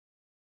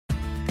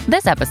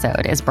This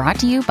episode is brought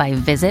to you by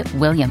Visit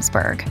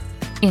Williamsburg.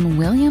 In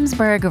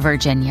Williamsburg,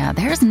 Virginia,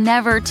 there's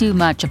never too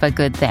much of a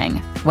good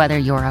thing. Whether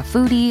you're a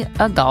foodie,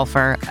 a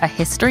golfer, a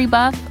history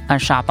buff, a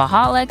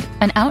shopaholic,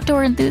 an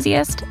outdoor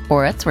enthusiast,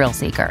 or a thrill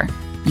seeker,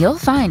 you'll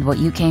find what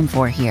you came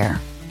for here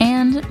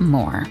and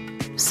more.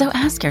 So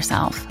ask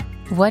yourself,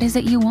 what is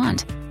it you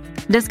want?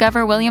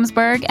 Discover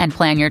Williamsburg and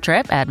plan your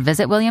trip at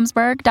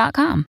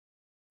visitwilliamsburg.com.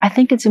 I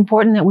think it's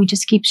important that we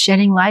just keep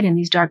shedding light in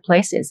these dark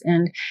places.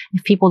 And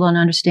if people don't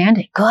understand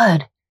it,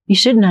 good. You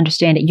shouldn't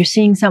understand it. You're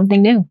seeing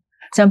something new,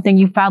 something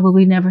you've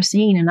probably never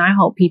seen. And I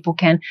hope people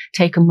can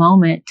take a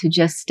moment to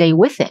just stay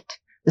with it,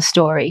 the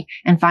story,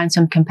 and find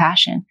some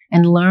compassion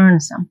and learn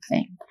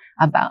something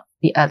about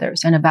the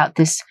others and about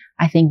this,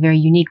 I think, very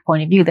unique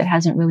point of view that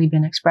hasn't really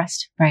been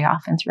expressed very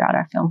often throughout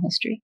our film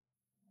history.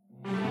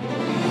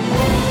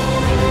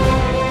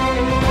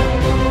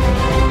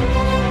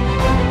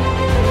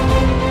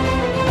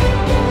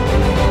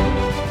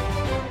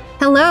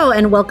 Hello,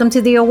 and welcome to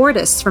The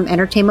Awardists from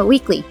Entertainment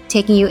Weekly,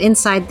 taking you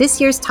inside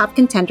this year's top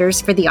contenders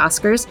for the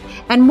Oscars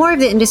and more of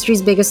the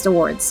industry's biggest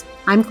awards.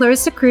 I'm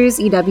Clarissa Cruz,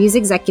 EW's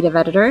executive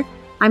editor.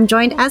 I'm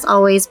joined, as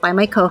always, by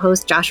my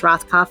co-host, Josh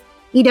Rothkopf,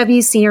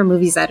 EW's senior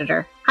movies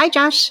editor. Hi,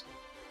 Josh.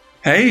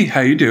 Hey,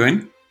 how you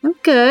doing? I'm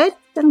good.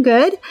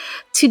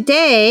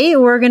 Today,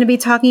 we're going to be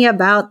talking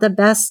about the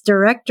Best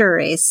Director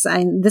race.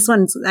 I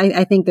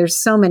think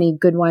there's so many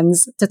good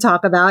ones to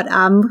talk about.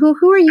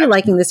 Who are you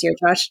liking this year,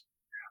 Josh?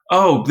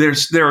 Oh,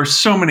 there are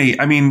so many.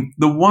 I mean,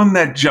 the one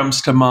that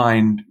jumps to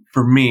mind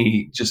for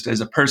me, just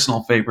as a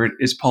personal favorite,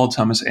 is Paul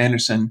Thomas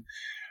Anderson,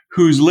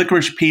 whose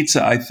Licorice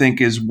Pizza, I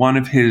think, is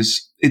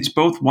it's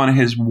both one of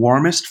his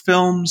warmest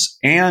films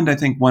and I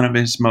think one of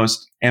his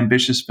most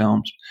ambitious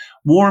films.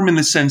 Warm in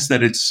the sense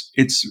that it's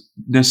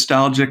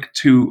nostalgic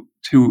to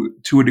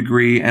a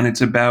degree, and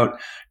it's about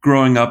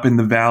growing up in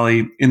the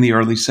Valley in the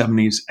early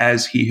 70s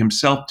as he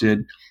himself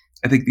did.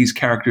 I think these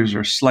characters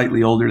are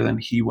slightly older than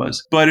he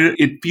was, but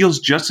it feels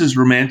just as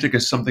romantic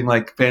as something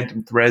like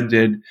Phantom Thread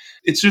did.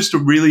 It's just a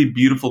really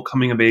beautiful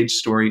coming of age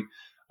story.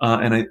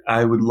 And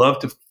I would love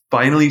to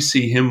finally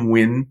see him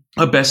win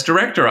a Best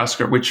Director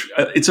Oscar, which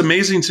it's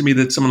amazing to me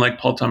that someone like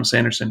Paul Thomas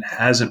Anderson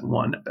hasn't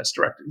won a Best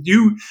Director.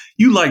 You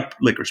liked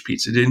Licorice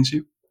Pizza, didn't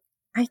you?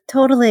 I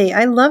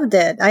loved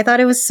it. I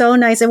thought it was so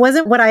nice. It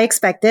wasn't what I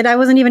expected. I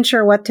wasn't even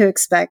sure what to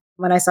expect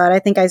when I saw it. I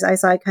think I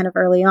saw it kind of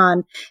early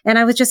on, and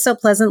I was just so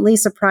pleasantly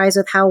surprised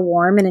with how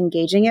warm and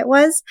engaging it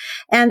was.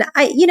 And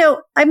I'm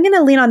going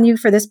to lean on you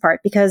for this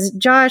part because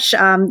Josh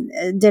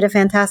did a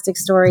fantastic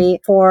story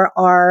for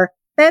our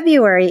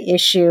February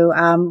issue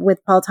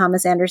with Paul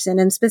Thomas Anderson,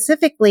 and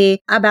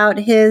specifically about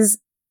his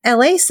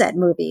LA set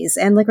movies,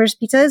 and Licorice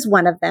Pizza is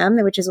one of them,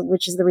 which is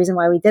the reason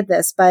why we did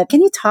this. But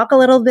can you talk a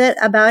little bit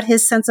about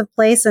his sense of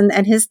place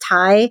and his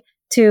tie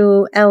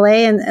to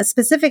LA and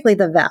specifically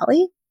the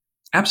Valley?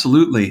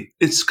 Absolutely.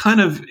 It's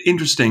kind of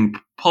interesting.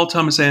 Paul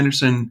Thomas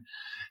Anderson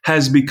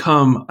has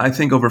become, I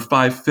think, over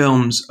 5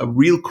 films, a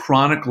real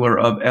chronicler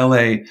of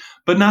LA,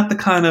 but not the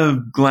kind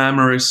of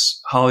glamorous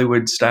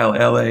Hollywood style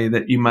LA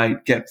that you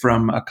might get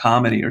from a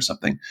comedy or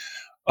something.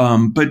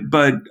 But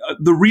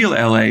the real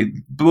LA,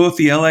 both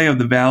the LA of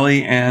the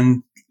Valley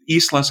and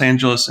East Los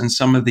Angeles and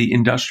some of the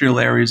industrial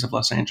areas of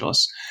Los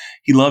Angeles,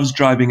 he loves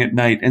driving at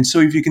night. And so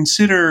if you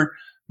consider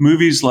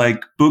movies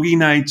like Boogie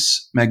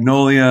Nights,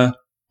 Magnolia,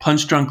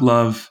 Punch Drunk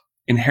Love,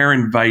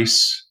 Inherent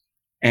Vice,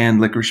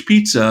 and Licorice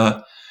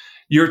Pizza,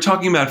 you're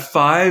talking about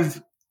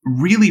 5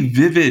 really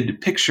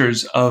vivid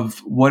pictures of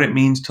what it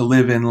means to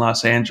live in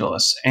Los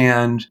Angeles.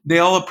 And they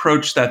all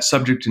approach that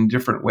subject in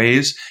different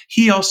ways.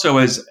 He also,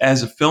 as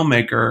a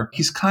filmmaker,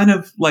 he's kind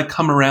of like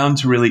come around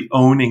to really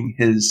owning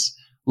his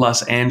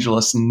Los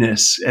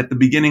Angeles-ness. At the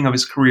beginning of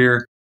his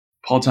career,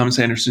 Paul Thomas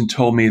Anderson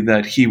told me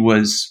that he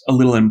was a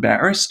little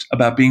embarrassed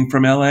about being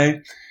from LA,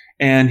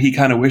 and he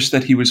kind of wished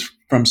that he was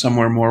from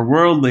somewhere more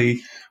worldly.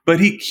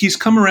 But he's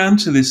come around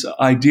to this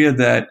idea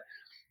that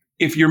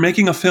if you're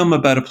making a film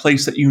about a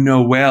place that you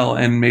know well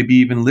and maybe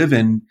even live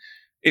in,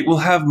 it will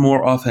have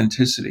more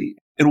authenticity.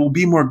 It will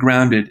be more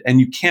grounded,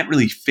 and you can't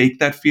really fake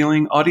that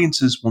feeling.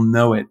 Audiences will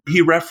know it. He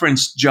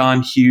referenced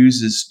John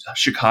Hughes'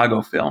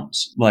 Chicago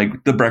films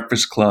like The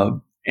Breakfast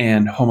Club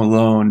and Home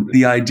Alone,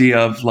 the idea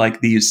of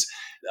like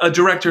a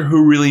director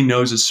who really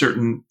knows a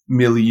certain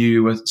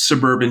milieu, a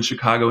suburban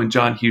Chicago in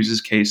John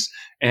Hughes' case,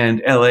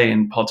 and LA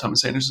in Paul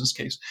Thomas Anderson's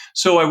case.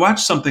 So I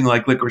watched something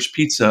like Licorice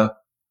Pizza,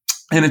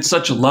 and it's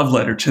such a love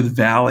letter to the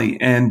Valley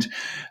and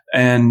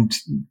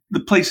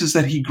the places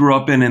that he grew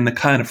up in and the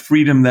kind of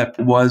freedom that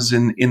was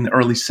in the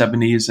early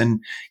 70s. And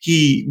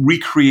he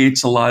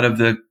recreates a lot of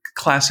the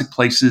classic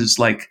places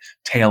like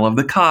Tale of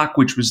the Cock,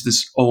 which was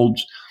this old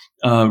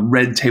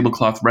red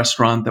tablecloth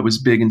restaurant that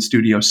was big in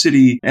Studio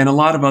City, and a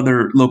lot of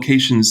other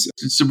locations.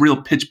 It's a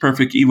real pitch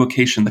perfect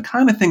evocation, the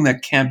kind of thing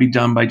that can't be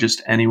done by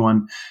just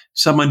anyone,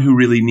 someone who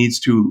really needs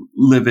to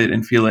live it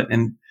and feel it.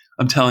 And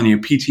I'm telling you,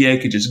 PTA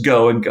could just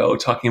go and go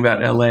talking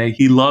about LA.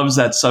 He loves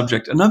that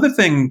subject. Another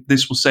thing,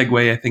 this will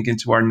segue, I think,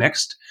 into our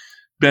next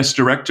Best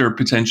Director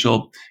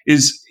potential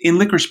is in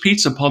Licorice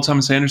Pizza. Paul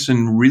Thomas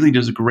Anderson really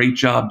does a great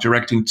job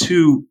directing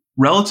two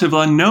relative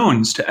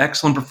unknowns to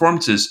excellent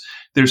performances.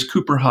 There's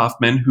Cooper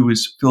Hoffman, who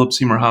is Philip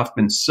Seymour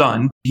Hoffman's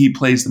son. He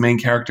plays the main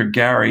character,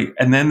 Gary.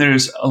 And then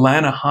there's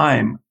Alana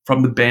Haim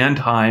from the band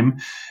Haim.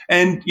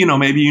 And,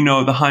 maybe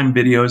the Haim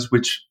videos,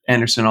 which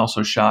Anderson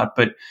also shot.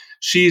 But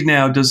she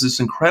now does this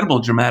incredible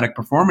dramatic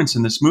performance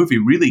in this movie,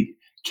 really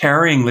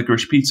carrying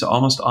Licorice Pizza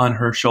almost on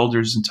her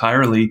shoulders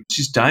entirely.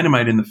 She's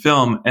dynamite in the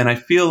film. And I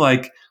feel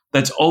like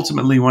that's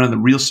ultimately one of the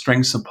real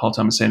strengths of Paul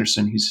Thomas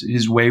Anderson.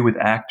 His way with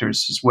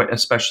actors, his way,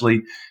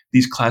 especially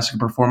these classic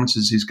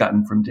performances he's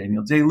gotten from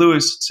Daniel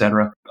Day-Lewis,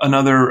 etc.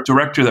 Another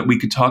director that we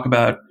could talk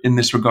about in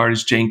this regard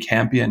is Jane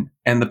Campion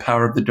and The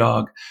Power of the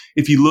Dog.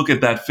 If you look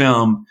at that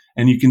film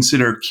and you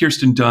consider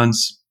Kirsten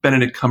Dunst,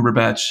 Benedict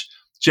Cumberbatch,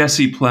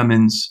 Jesse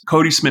Plemons,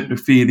 Cody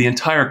Smith-McPhee, the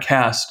entire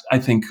cast, I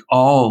think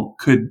all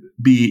could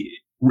be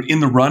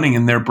in the running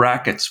in their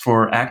brackets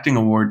for acting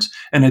awards.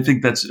 And I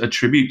think that's a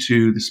tribute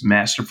to this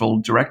masterful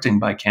directing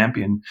by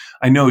Campion.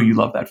 I know you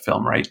love that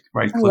film, right?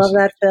 Right. I love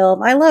that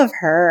film. I love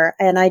her.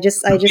 And I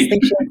just think she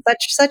has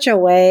such a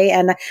way.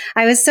 And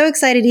I was so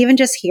excited, even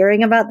just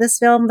hearing about this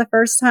film the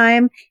first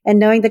time and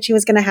knowing that she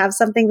was going to have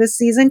something this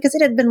season, because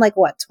it had been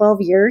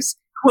 12 years.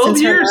 12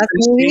 years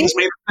since she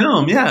made a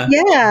film, yeah.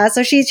 Yeah,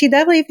 so she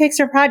definitely picks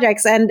her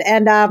projects, and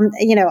I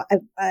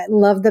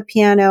love the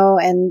piano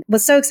and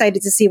was so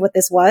excited to see what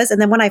this was. And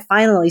then when I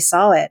finally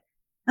saw it,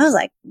 I was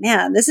like,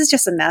 man, this is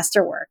just a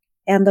masterwork.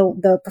 And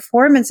the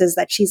performances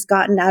that she's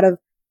gotten out of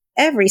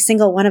every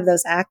single one of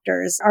those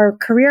actors are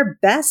career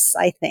bests,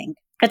 I think.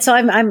 And so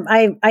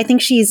I think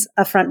she's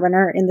a front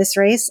runner in this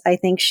race. I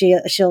think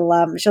she'll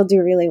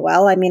do really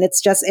well. I mean, it's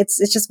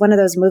just one of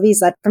those movies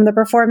that, from the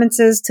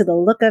performances to the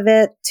look of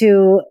it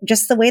to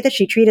just the way that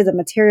she treated the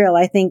material,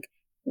 I think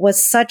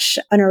was such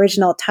an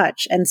original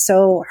touch and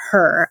so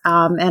her.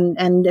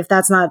 And if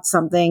that's not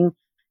something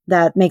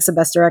that makes a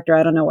Best Director,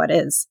 I don't know what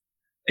is.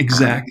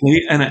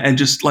 Exactly. And I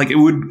just it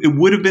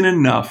would have been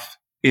enough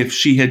if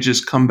she had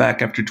just come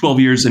back after 12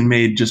 years and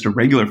made just a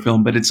regular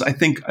film. But it's, I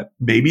think,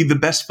 maybe the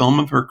best film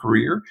of her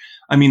career.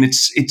 I mean,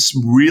 it's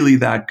really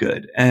that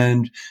good.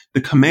 And the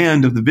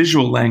command of the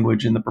visual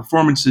language and the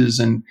performances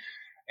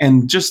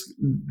and just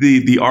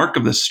the arc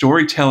of the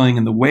storytelling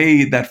and the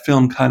way that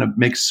film kind of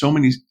makes so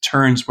many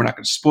turns. We're not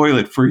going to spoil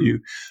it for you,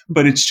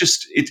 but it's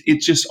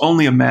just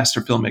only a master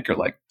filmmaker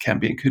like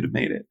Campion could have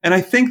made it. And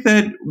I think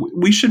that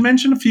we should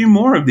mention a few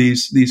more of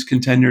these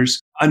contenders.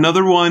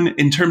 Another one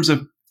in terms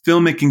of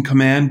filmmaking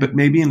command, but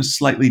maybe in a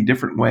slightly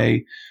different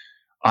way,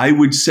 I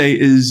would say,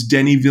 is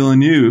Denis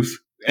Villeneuve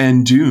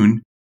and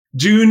Dune.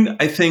 Dune,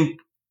 I think,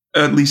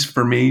 at least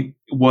for me,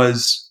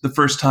 was the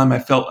first time I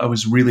felt I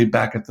was really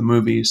back at the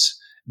movies.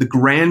 The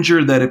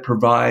grandeur that it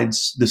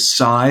provides, the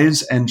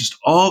size, and just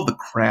all the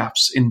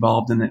crafts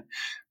involved in it,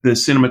 the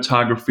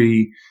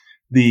cinematography,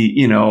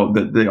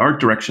 the art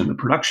direction, the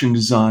production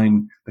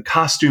design, the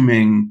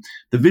costuming,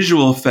 the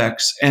visual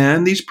effects,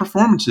 and these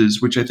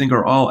performances, which I think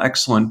are all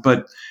excellent.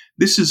 But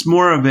this is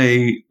more of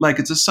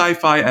it's a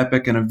sci-fi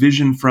epic and a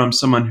vision from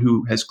someone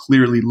who has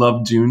clearly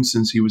loved Dune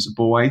since he was a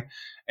boy.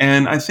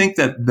 And I think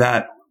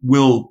that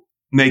will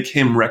make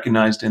him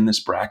recognized in this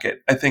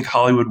bracket. I think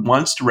Hollywood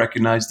wants to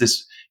recognize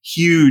this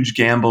huge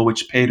gamble,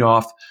 which paid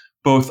off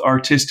both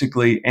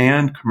artistically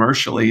and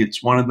commercially.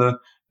 It's one of the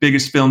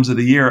biggest films of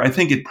the year. I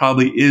think it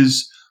probably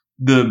is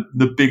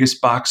the biggest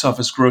box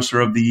office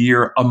grosser of the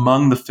year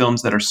among the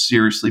films that are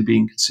seriously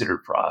being considered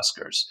for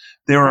Oscars.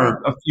 There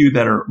are a few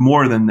that are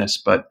more than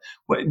this, but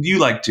you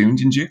liked Dune,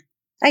 didn't you?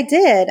 I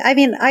did. I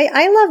mean,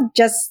 I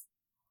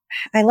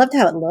loved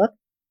how it looked.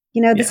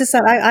 This is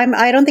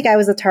I don't think I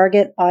was a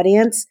target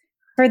audience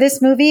for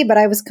this movie, but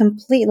I was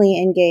completely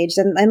engaged.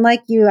 And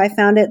like you, I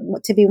found it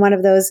to be one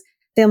of those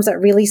films that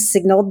really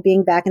signaled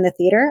being back in the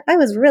theater. I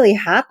was really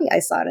happy I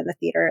saw it in the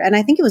theater. And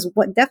I think it was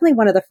definitely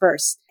one of the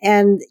first.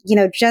 And,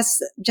 just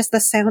the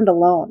sound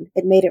alone,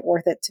 it made it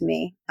worth it to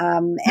me.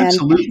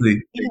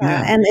 Absolutely.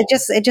 Yeah. And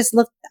it just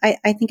looked, I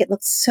think it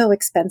looked so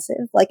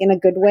expensive, in a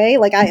good way.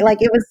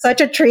 It was such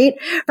a treat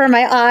for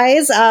my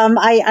eyes.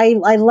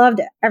 I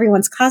loved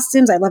everyone's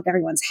costumes. I loved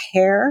everyone's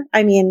hair.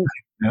 I mean,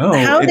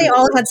 how they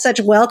all had such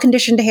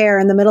well-conditioned hair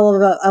in the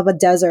middle of a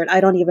desert, I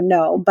don't even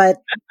know. But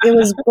it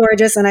was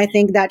gorgeous, and I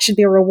think that should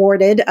be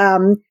rewarded.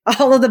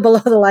 All of the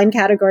below-the-line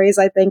categories,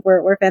 I think,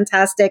 were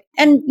fantastic.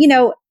 And,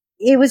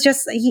 it was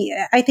just,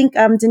 I think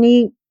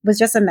Denis was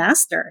just a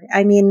master.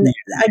 I mean,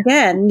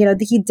 again,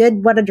 he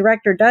did what a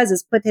director does,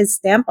 is put his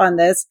stamp on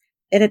this,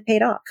 and it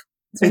paid off.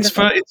 It's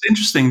fun. It's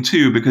interesting,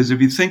 too, because if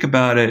you think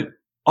about it,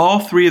 all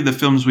three of the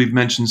films we've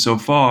mentioned so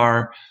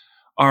far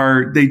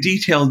they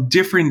detail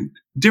different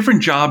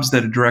jobs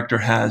that a director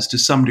has to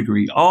some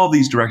degree. All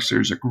these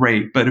directors are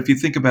great, but if you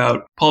think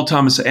about Paul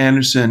Thomas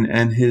Anderson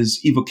and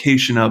his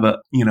evocation of a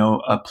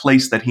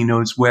place that he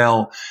knows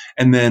well,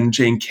 and then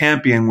Jane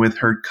Campion with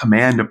her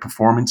command of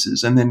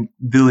performances, and then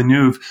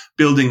Villeneuve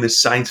building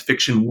this science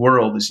fiction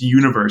world, this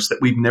universe that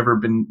we've never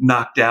been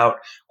knocked out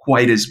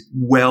quite as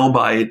well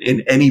by it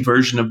in any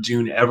version of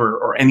Dune ever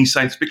or any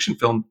science fiction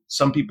film.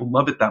 Some people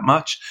love it that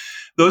much.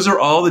 Those are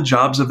all the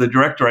jobs of the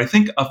director. I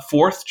think a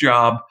fourth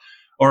job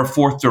or a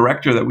fourth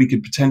director that we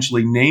could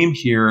potentially name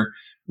here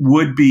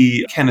would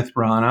be Kenneth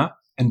Branagh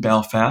and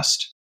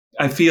Belfast.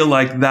 I feel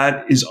like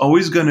that is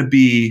always going to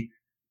be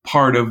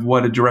part of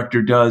what a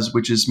director does,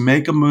 which is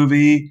make a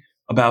movie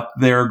about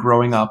their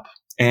growing up.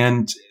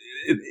 And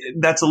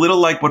that's a little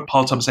like what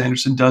Paul Thomas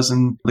Anderson does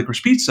in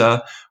Licorice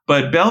Pizza.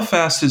 But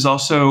Belfast is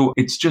also,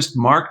 it's just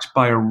marked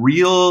by a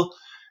real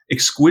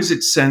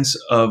exquisite sense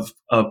of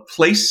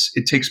place.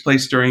 It takes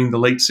place during the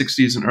late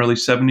 60s and early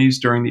 70s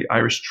during the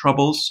Irish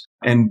Troubles.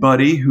 And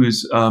Buddy,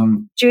 who's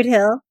Jude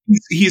Hill,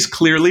 he's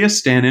clearly a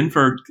stand-in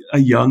for a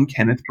young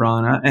Kenneth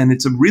Branagh. And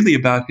it's really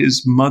about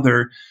his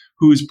mother,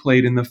 who is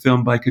played in the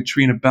film by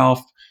Katrina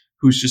Balfe,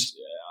 who's just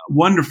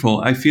wonderful.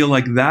 I feel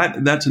like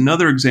that's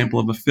another example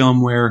of a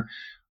film where,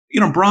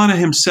 Branagh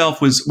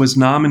himself was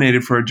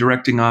nominated for a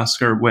directing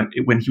Oscar when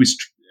he was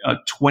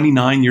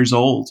 29 years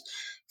old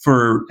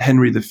for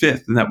Henry V,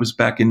 and that was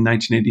back in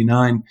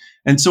 1989.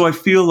 And so I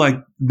feel like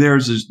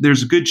there's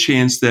a good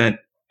chance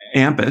that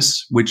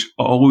AMPAS, which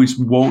always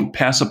won't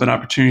pass up an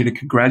opportunity to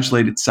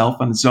congratulate itself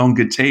on its own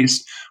good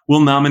taste,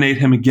 will nominate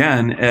him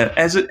again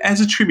as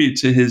a tribute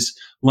to his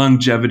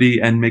longevity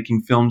and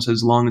making films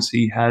as long as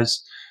he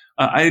has.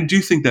 I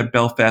do think that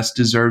Belfast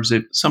deserves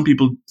it. Some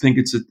people think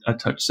it's a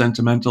touch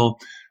sentimental.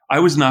 I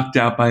was knocked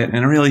out by it,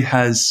 and it really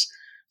has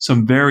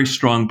some very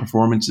strong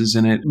performances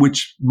in it,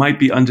 which might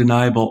be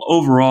undeniable.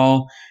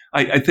 Overall,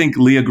 I think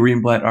Leah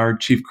Greenblatt, our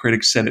chief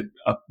critic, said it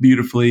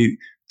beautifully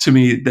to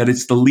me, that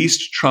it's the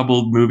least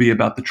troubled movie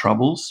about the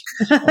Troubles.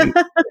 I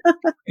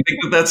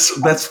think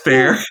that's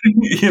fair.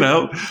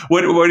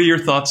 What are your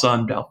thoughts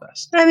on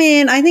Belfast? I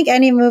mean, I think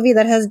any movie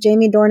that has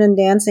Jamie Dornan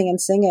dancing and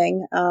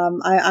singing,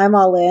 I'm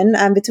all in.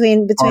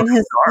 Between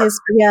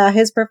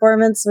his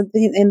performance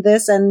in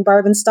this and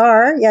Barb and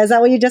Star. Yeah, is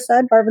that what you just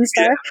said, Barb and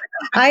Star?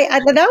 Yeah.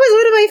 That was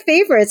one of my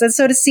favorites, and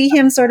so to see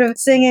him sort of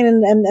singing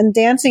and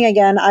dancing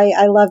again,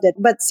 I loved it.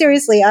 But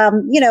seriously,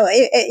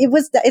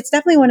 it's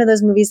definitely one of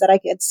those movies that I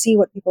could see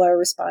what people are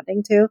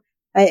responding to.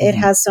 It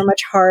has so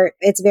much heart.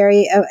 It's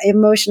very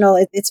emotional.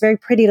 It's very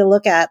pretty to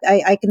look at.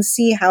 I can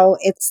see how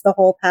it's the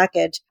whole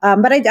package.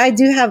 But I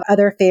do have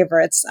other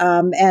favorites.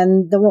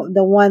 And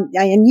the one,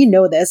 and you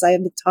know this,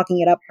 I've been talking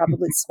it up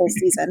probably this whole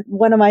season.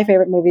 One of my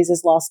favorite movies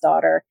is Lost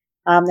Daughter.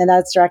 And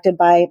that's directed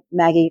by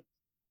Maggie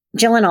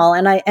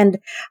Gyllenhaal. And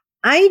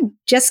I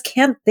just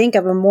can't think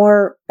of a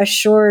more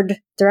assured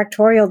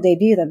directorial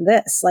debut than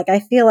this. Like, I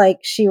feel like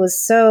she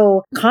was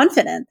so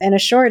confident and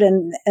assured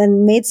and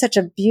made such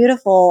a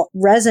beautiful,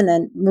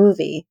 resonant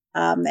movie.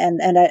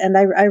 And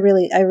I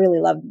really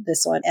loved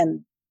this one.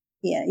 And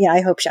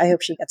I hope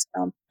she gets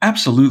filmed.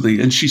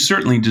 Absolutely. And she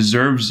certainly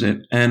deserves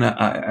it. And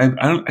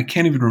I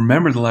can't even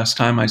remember the last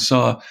time I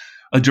saw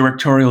a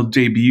directorial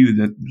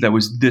debut that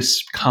was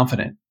this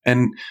confident.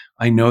 And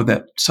I know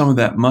that some of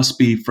that must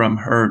be from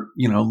her,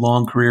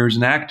 long career as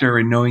an actor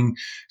and knowing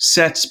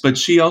sets, but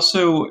she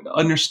also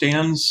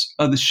understands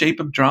the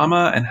shape of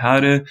drama and how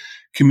to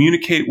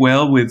communicate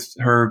well with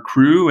her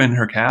crew and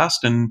her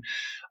cast. And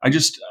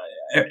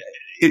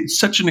it's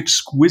such an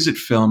exquisite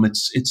film.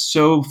 It's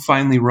so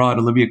finely wrought.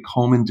 Olivia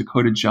Colman,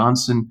 Dakota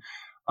Johnson,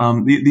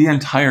 the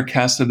entire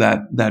cast of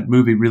that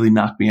movie really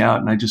knocked me out.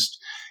 And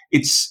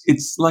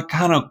it's like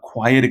kind of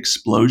quiet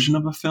explosion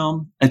of a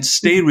film. It's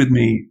stayed with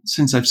me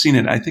since I've seen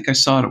it. I think I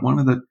saw it at one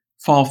of the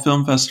fall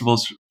film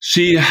festivals.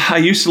 I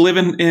used to live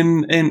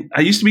I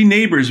used to be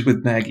neighbors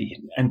with Maggie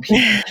and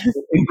Pete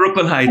in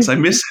Brooklyn Heights. I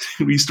miss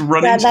it. We used to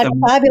run into that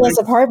them. Fabulous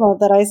apartment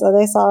that I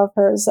saw of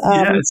hers.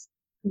 Yes.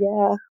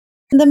 Yeah.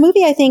 The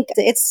movie, I think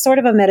it's sort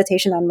of a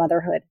meditation on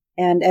motherhood.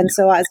 And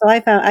so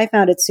I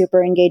found it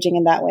super engaging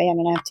in that way. I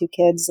mean, I have 2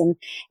 kids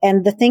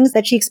and the things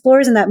that she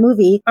explores in that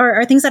movie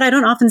are things that I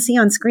don't often see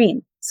on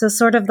screen. So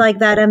sort of like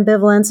that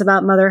ambivalence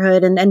about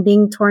motherhood and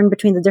being torn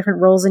between the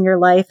different roles in your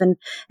life and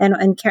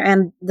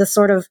the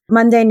sort of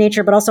mundane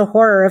nature, but also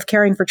horror of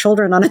caring for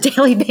children on a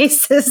daily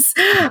basis.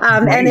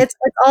 And it's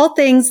all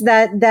things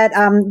that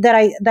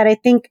I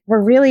think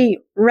were really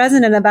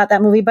resonant about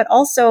that movie. But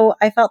also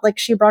I felt like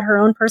she brought her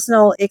own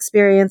personal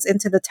experience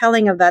into the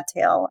telling of that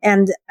tale.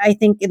 And I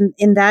think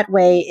in that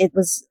way, it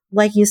was,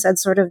 like you said,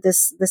 sort of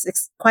this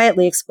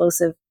quietly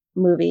explosive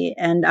movie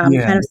and kind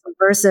of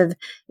subversive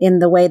in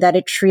the way that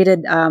it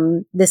treated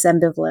this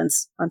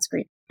ambivalence on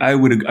screen. I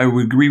would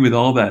agree with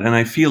all that. And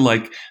I feel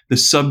like the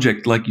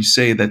subject, like you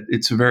say, that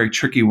it's a very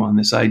tricky one,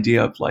 this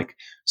idea of like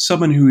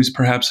someone who is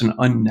perhaps an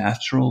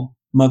unnatural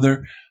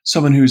mother,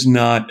 someone who's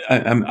not, I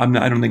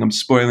don't think I'm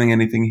spoiling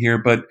anything here,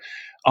 but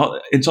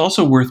it's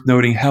also worth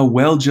noting how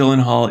well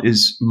Gyllenhaal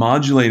is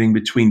modulating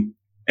between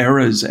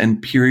eras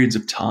and periods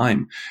of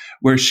time,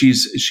 where she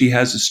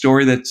has a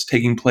story that's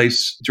taking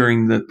place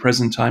during the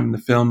present time in the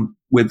film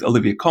with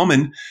Olivia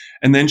Colman,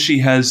 and then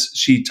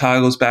she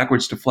toggles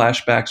backwards to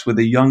flashbacks with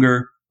a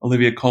younger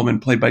Olivia Colman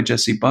played by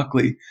Jessie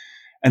Buckley,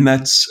 And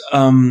that's,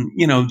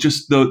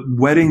 just the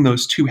wedding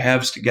those two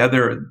halves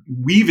together,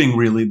 weaving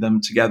really them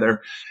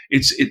together.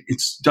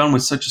 It's done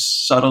with such a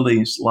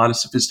subtlety, a lot of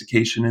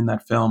sophistication in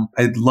that film.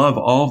 I love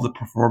all of the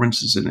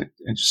performances in it,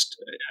 and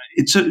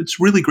it's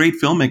really great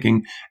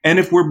filmmaking. And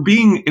if we're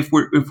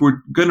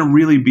going to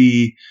really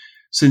be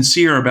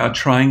sincere about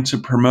trying to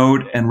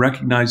promote and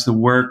recognize the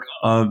work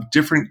of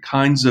different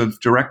kinds of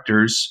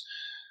directors,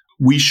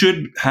 we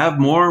should have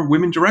more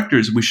women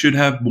directors. We should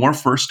have more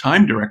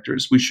first-time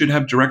directors. We should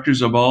have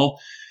directors of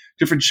all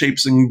different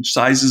shapes and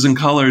sizes and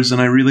colors.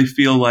 And I really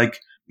feel like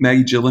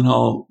Maggie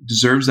Gyllenhaal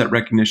deserves that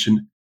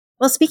recognition.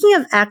 Well, speaking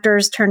of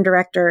actors turned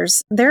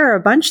directors, there are a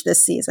bunch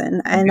this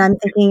season. And I'm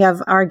thinking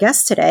of our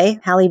guest today,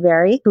 Halle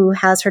Berry, who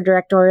has her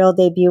directorial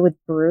debut with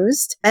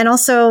Bruised, and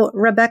also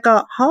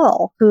Rebecca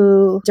Hall,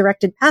 who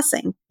directed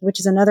Passing, which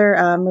is another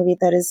movie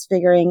that is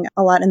figuring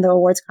a lot in the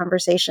awards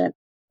conversation.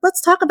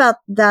 Let's talk about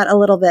that a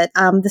little bit,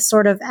 the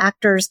sort of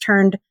actors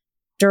turned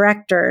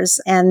directors.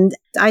 And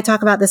I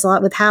talk about this a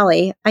lot with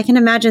Halle. I can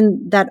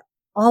imagine that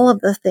all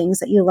of the things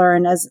that you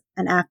learn as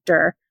an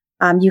actor,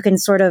 you can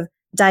sort of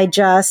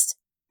digest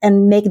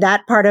and make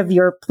that part of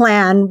your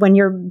plan when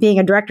you're being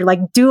a director, like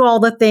do all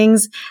the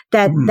things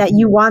that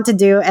you want to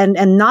do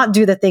and not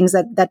do the things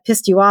that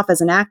pissed you off as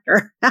an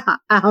actor,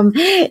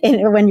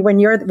 when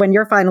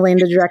you're finally in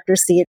the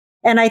director's seat.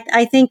 And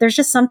I think there's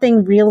just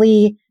something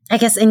really, I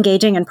guess,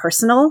 engaging and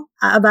personal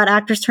about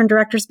actors turned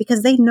directors,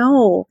 because they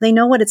know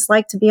what it's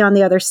like to be on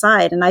the other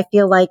side. And I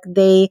feel like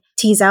they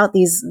tease out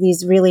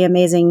these really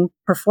amazing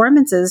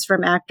performances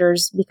from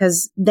actors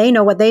because they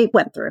know what they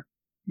went through.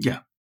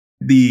 Yeah.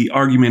 The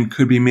argument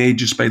could be made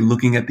just by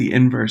looking at the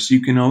inverse.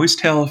 You can always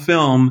tell a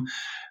film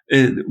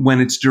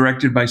when it's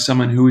directed by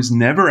someone who has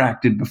never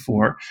acted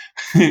before.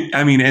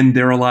 I mean, and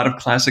there are a lot of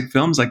classic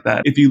films like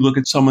that. If you look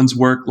at someone's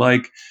work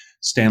like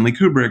Stanley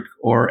Kubrick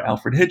or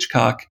Alfred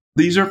Hitchcock,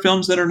 these are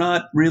films that are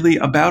not really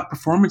about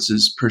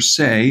performances per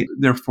se.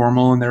 They're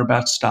formal and they're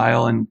about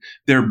style, and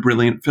they're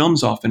brilliant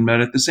films often. But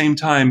at the same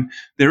time,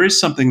 there is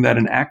something that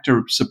an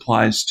actor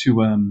supplies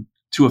to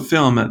a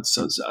film. It's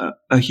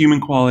a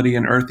human quality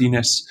and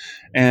earthiness,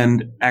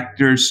 and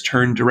actors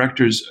turned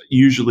directors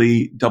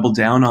usually double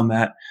down on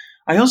that.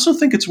 I also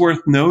think it's worth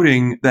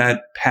noting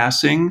that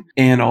Passing,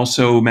 and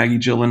also Maggie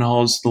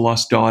Gyllenhaal's The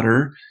Lost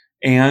Daughter,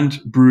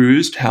 and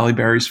Bruised, Halle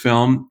Berry's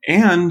film,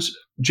 and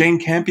Jane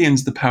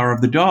Campion's The Power of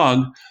the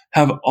Dog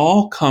have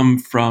all come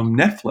from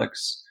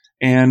Netflix.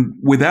 And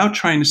without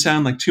trying to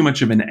sound like too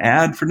much of an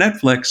ad for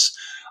Netflix,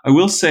 I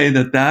will say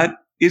that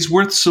is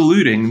worth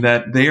saluting,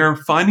 that they are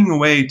finding a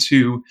way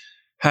to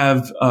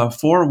have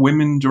 4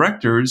 women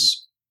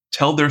directors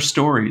tell their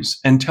stories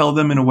and tell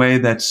them in a way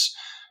that's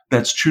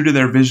true to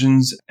their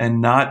visions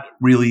and not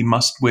really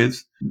mussed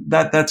with.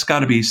 That's got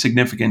to be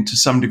significant to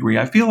some degree.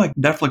 I feel like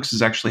Netflix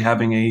is actually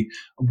having a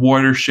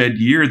watershed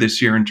year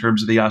this year in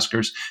terms of the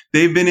Oscars.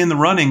 They've been in the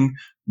running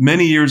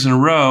many years in a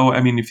row.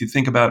 I mean, if you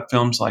think about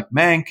films like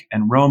Mank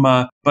and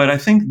Roma, but I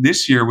think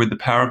this year with The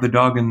Power of the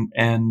Dog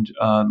and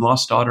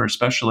Lost Daughter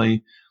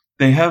especially,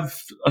 they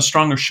have a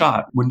stronger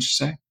shot, wouldn't you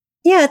say?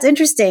 Yeah, it's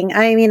interesting.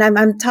 I mean,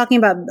 I'm talking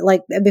about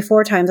like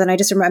before times, and I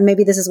just remember,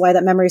 maybe this is why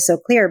that memory is so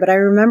clear, but I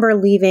remember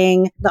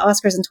leaving the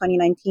Oscars in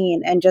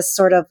 2019 and just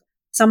sort of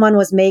someone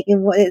was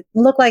making, it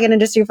looked like an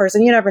industry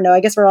person. You never know. I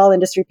guess we're all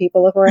industry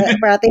people if we're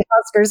at the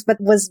Oscars, but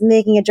was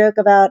making a joke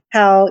about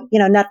how,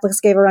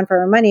 Netflix gave a run for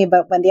her money,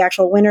 but when the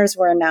actual winners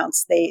were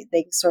announced, they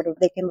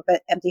came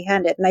up empty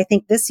handed. And I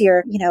think this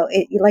year,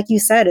 like you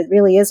said, it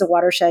really is a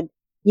watershed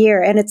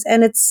year. And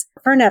it's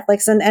for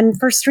Netflix and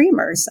for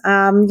streamers.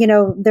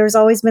 There's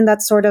always been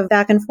that sort of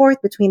back and forth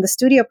between the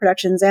studio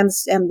productions and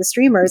the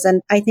streamers.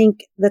 And I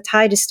think the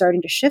tide is starting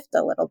to shift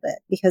a little bit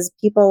because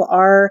people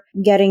are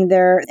getting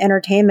their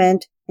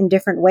entertainment in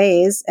different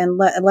ways and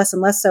less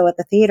and less so at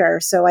the theater.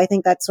 So I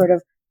think that sort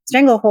of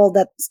stranglehold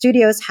that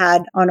studios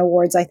had on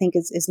awards, I think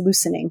is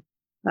loosening.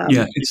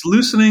 Yeah, it's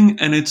loosening.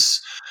 And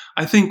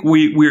I think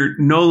we're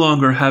no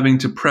longer having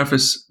to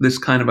preface this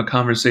kind of a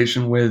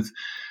conversation with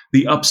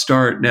the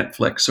upstart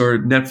Netflix or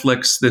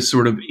Netflix, this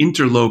sort of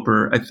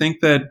interloper. I think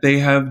that they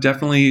have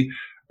definitely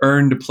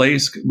earned a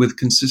place with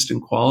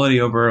consistent quality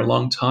over a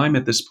long time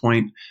at this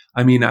point.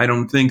 I mean, I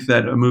don't think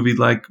that a movie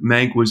like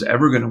Mank was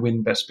ever going to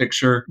win Best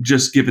Picture,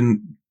 just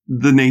given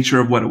the nature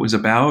of what it was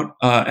about.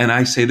 And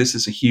I say this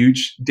as a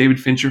huge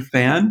David Fincher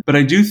fan, but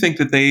I do think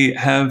that they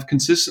have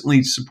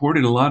consistently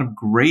supported a lot of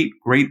great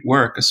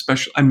work,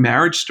 especially a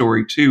Marriage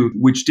Story too,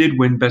 which did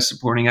win Best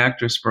Supporting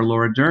Actress for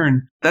Laura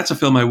Dern. That's a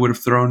film I would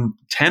have thrown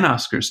 10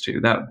 Oscars to.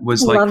 That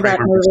was like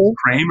Kramer versus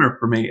Kramer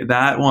for me.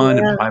 That one,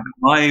 and Private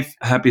Life,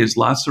 Happy as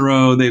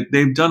Lazzaro.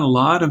 They've done a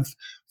lot of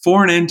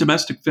foreign and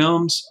domestic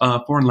films,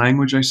 foreign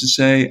language, I should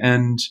say,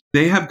 and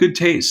they have good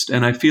taste.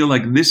 And I feel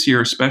like this year,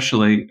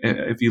 especially,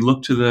 if you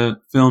look to the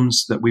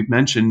films that we've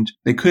mentioned,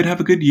 they could have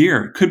a good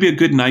year. It could be a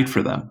good night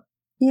for them.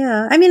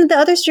 Yeah. I mean, the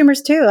other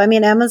streamers too. I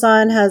mean,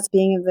 Amazon has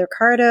Being of the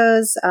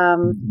Ricardos,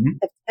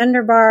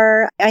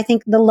 Underbar. I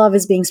think the love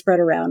is being spread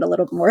around a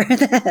little more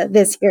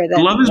this year. The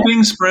love is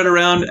being spread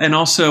around, and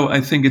also I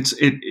think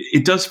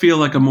it does feel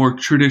like a more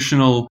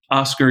traditional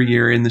Oscar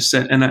year in the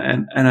set, and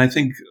I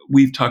think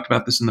we've talked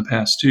about this in the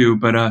past too.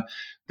 But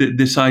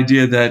this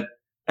idea that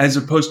as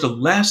opposed to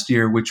last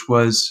year, which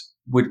was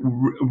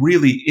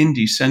really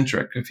indie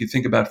centric, if you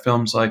think about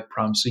films like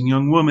Promising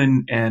Young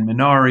Woman and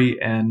Minari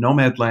and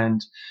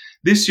Nomadland,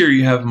 this year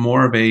you have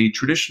more of a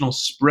traditional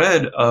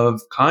spread of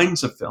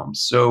kinds of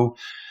films. So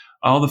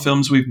all the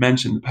films we've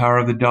mentioned, The Power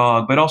of the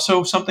Dog, but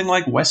also something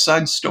like West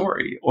Side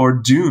Story or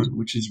Dune,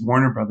 which is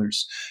Warner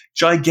Brothers.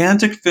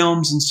 Gigantic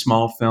films and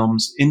small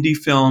films, indie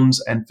films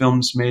and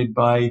films made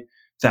by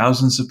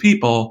thousands of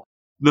people.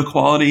 The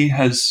quality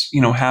has,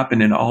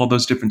 happened in all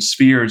those different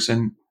spheres,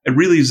 and it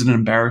really is an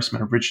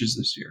embarrassment of riches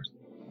this year.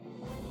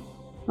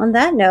 On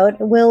that note,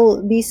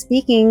 we'll be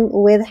speaking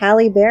with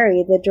Halle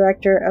Berry, the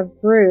director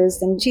of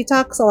Bruised, and she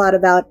talks a lot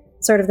about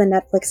sort of the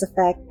Netflix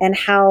effect and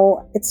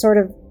how it's sort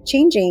of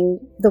changing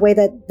the way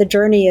that the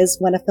journey is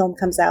when a film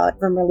comes out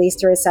from release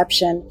to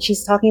reception.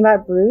 She's talking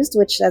about Bruised,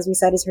 which, as we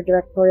said, is her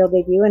directorial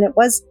debut, and it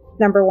was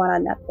 #1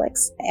 on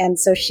Netflix. And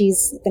so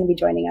she's going to be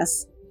joining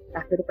us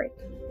after the break.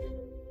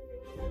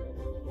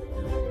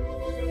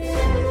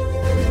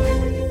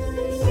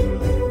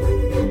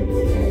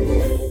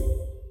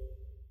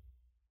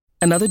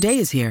 Another day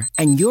is here,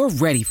 and you're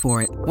ready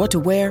for it. What to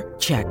wear?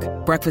 Check.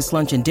 Breakfast,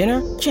 lunch, and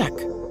dinner? Check.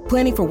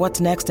 Planning for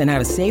what's next and how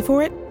to save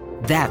for it?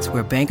 That's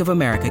where Bank of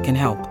America can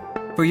help.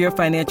 For your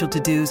financial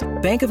to-dos,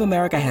 Bank of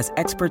America has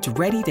experts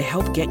ready to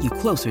help get you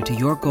closer to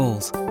your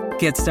goals.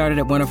 Get started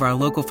at one of our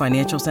local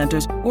financial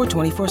centers or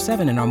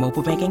 24/7 in our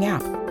mobile banking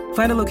app.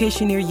 Find a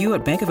location near you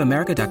at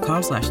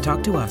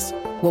bankofamerica.com/talktous.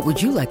 What would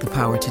you like the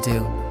power to do?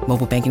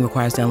 Mobile banking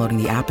requires downloading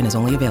the app and is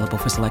only available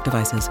for select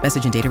devices.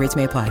 Message and data rates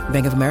may apply.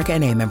 Bank of America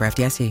N.A., member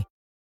FDIC.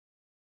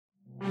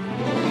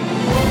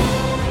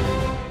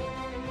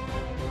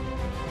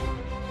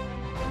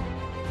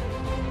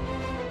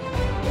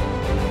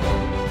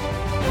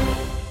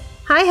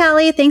 Hi,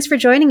 Halle. Thanks for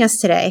joining us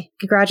today.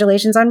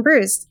 Congratulations on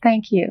Bruised.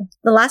 Thank you.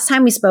 The last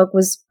time we spoke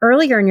was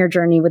earlier in your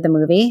journey with the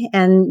movie,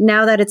 and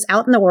now that it's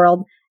out in the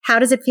world, how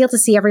does it feel to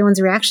see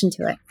everyone's reaction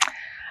to it?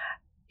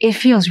 It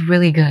feels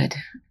really good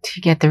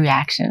to get the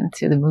reaction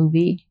to the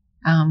movie,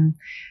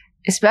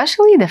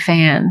 especially the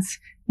fans.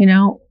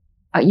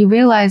 You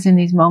realize in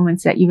these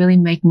moments that you really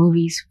make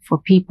movies for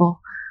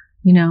people,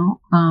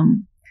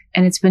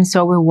 and it's been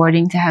so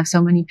rewarding to have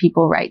so many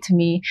people write to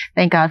me.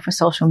 Thank God for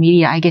social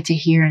media. I get to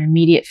hear an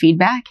immediate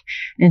feedback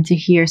and to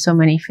hear so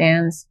many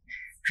fans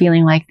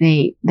feeling like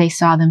they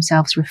saw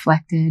themselves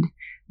reflected.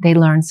 They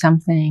learned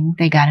something.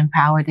 They got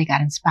empowered. They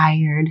got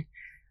inspired.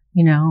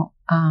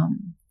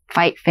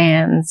 Fight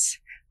fans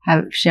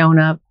have shown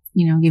up,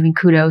 giving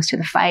kudos to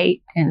the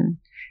fight. And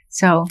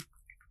so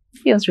it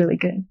feels really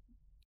good.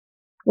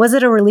 Was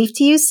it a relief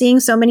to you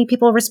seeing so many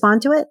people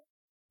respond to it?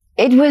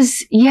 It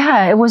was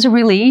a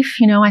relief.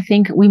 I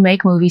think we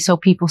make movies so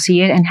people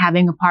see it, and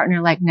having a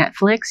partner like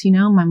Netflix,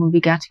 my movie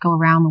got to go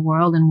around the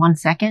world in 1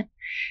 second,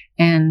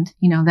 and,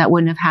 that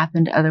wouldn't have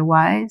happened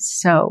otherwise.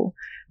 So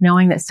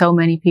knowing that so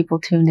many people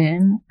tuned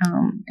in,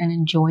 and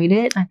enjoyed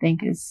it, I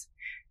think is,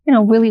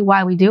 really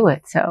why we do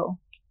it. So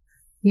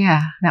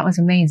yeah, that was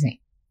amazing.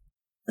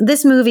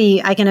 This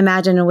movie, I can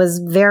imagine, was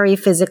very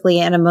physically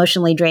and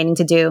emotionally draining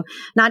to do,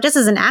 not just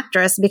as an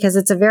actress, because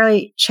it's a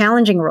very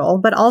challenging role,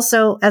 but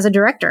also as a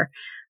director.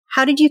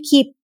 How did you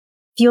keep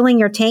fueling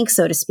your tank,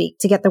 so to speak,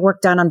 to get the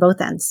work done on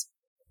both ends?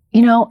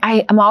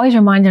 I'm always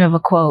reminded of a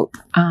quote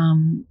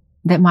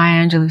that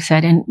Maya Angelou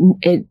said, and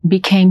it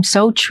became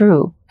so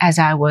true as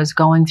I was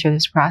going through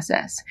this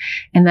process.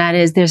 And that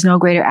is, there's no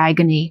greater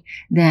agony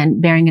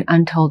than bearing an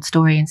untold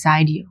story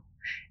inside you.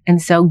 And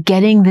so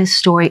getting this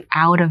story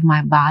out of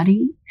my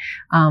body,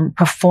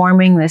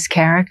 performing this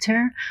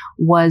character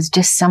was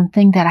just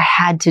something that I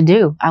had to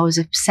do. I was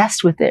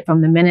obsessed with it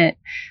from the minute,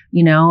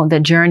 the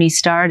journey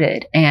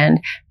started. And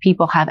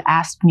people have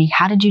asked me,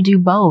 how did you do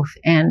both?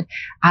 And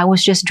I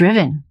was just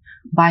driven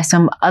by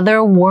some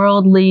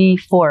otherworldly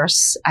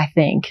force, I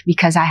think,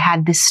 because I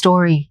had this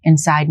story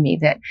inside me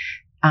that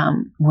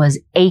was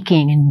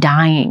aching and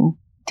dying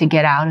to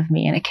get out of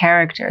me, and a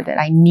character that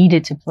I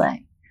needed to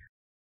play.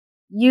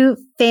 You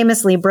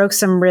famously broke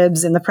some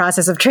ribs in the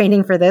process of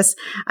training for this.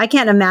 I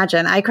can't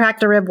imagine. I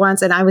cracked a rib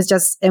once and I was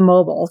just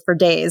immobile for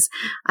days.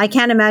 I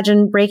can't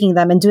imagine breaking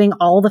them and doing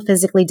all the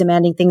physically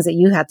demanding things that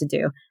you had to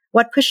do.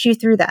 What pushed you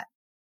through that?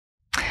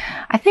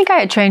 I think I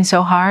had trained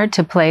so hard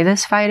to play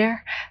this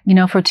fighter,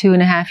 for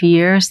 2.5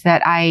 years,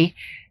 that I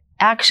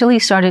actually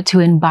started to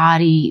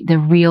embody the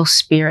real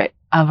spirit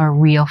of a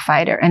real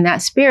fighter. And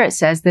that spirit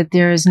says that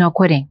there is no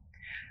quitting.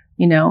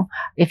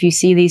 If you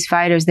see these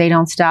fighters, they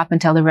don't stop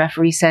until the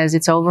referee says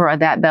it's over or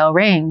that bell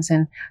rings.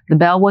 And the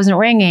bell wasn't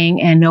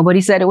ringing and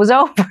nobody said it was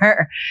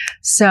over.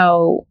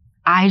 So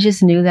I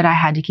just knew that I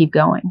had to keep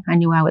going. I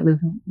knew I would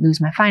lose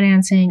my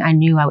financing. I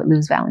knew I would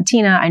lose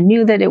Valentina. I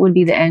knew that it would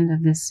be the end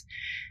of this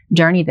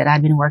journey that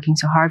I'd been working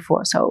so hard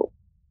for. So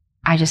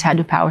I just had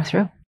to power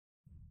through.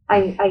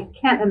 I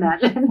can't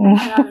imagine. I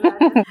cannot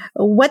imagine.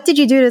 What did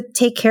you do to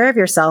take care of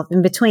yourself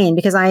in between?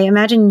 Because I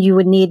imagine you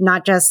would need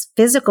not just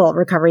physical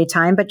recovery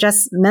time, but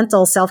just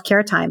mental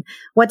self-care time.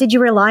 What did you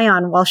rely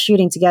on while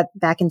shooting to get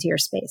back into your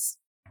space?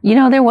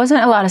 There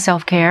wasn't a lot of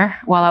self-care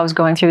while I was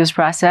going through this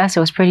process. It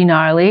was pretty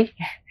gnarly.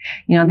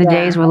 The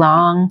days were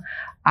long.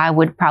 I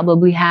would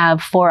probably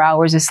have 4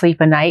 hours of sleep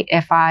a night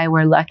if I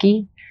were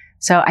lucky.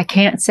 So I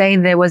can't say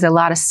there was a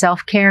lot of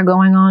self-care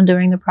going on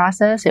during the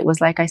process. It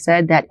was, like I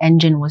said, that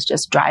engine was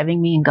just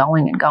driving me and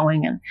going,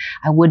 and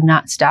I would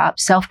not stop.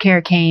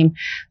 Self-care came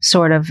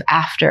sort of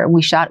after.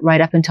 We shot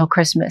right up until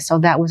Christmas. So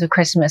that was a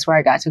Christmas where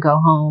I got to go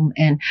home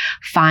and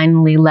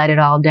finally let it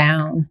all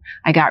down.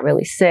 I got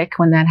really sick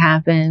when that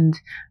happened.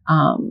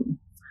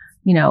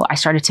 I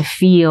started to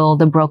feel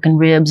the broken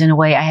ribs in a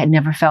way I had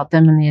never felt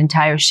them in the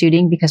entire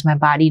shooting, because my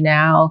body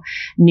now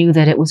knew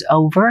that it was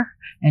over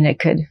and it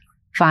could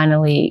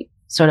finally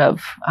sort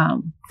of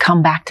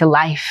come back to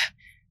life,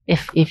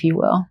 if you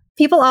will.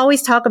 People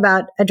always talk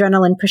about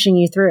adrenaline pushing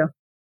you through.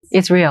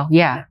 It's real.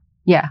 Yeah.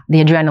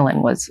 The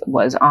adrenaline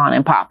was on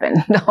and popping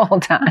the whole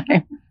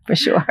time, for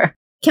sure.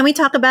 Can we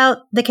talk about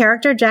the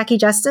character, Jackie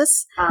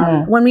Justice?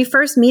 When we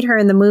first meet her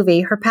in the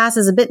movie, her past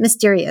is a bit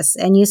mysterious,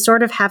 and you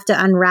sort of have to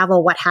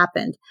unravel what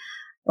happened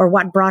or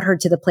what brought her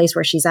to the place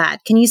where she's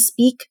at. Can you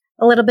speak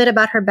a little bit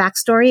about her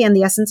backstory and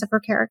the essence of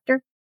her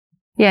character?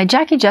 Yeah,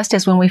 Jackie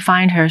Justice, when we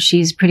find her,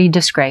 she's pretty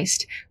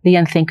disgraced. The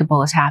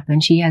unthinkable has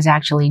happened. She has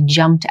actually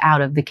jumped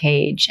out of the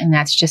cage, and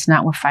that's just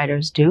not what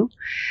fighters do.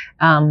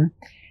 And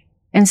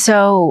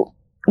so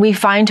we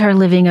find her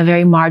living a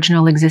very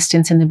marginal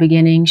existence in the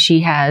beginning.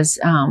 She has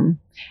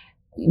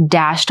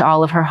dashed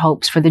all of her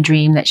hopes for the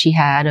dream that she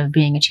had of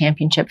being a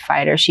championship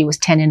fighter. She was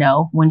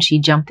 10-0 when she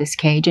jumped this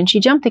cage, and she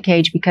jumped the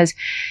cage because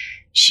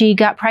she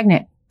got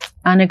pregnant,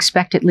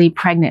 unexpectedly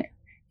pregnant,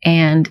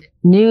 and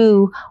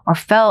knew or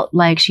felt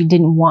like she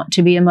didn't want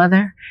to be a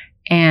mother,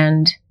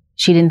 and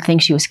she didn't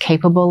think she was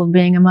capable of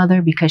being a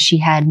mother because she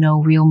had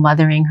no real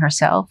mothering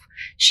herself.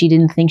 She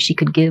didn't think she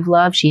could give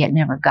love. She had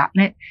never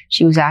gotten it.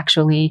 She was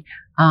actually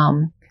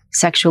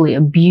sexually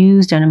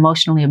abused and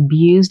emotionally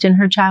abused in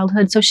her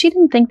childhood. So she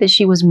didn't think that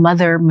she was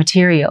mother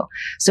material.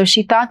 So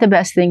she thought the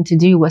best thing to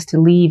do was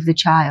to leave the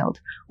child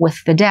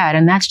with the dad.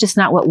 And that's just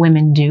not what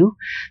women do.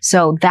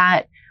 So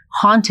that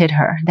haunted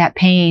her, that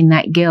pain,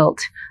 that guilt,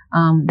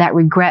 that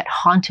regret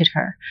haunted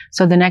her.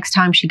 So the next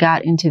time she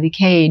got into the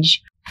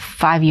cage,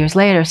 5 years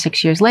later,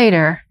 6 years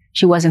later,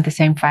 she wasn't the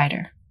same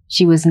fighter.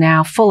 She was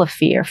now full of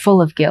fear,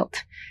 full of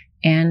guilt.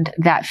 And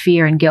that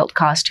fear and guilt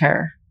caused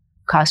her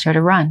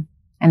to run.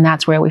 And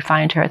that's where we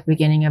find her at the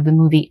beginning of the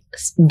movie,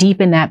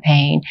 deep in that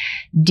pain,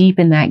 deep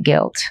in that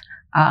guilt,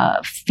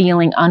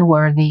 feeling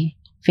unworthy,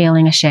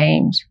 feeling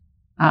ashamed,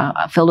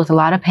 filled with a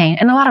lot of pain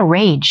and a lot of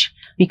rage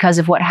because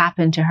of what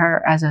happened to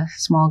her as a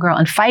small girl.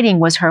 And fighting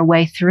was her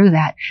way through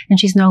that. And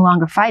she's no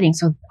longer fighting.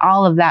 So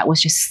all of that was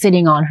just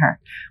sitting on her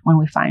when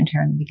we find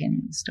her in the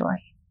beginning of the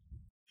story.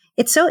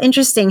 It's so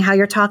interesting how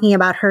you're talking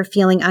about her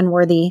feeling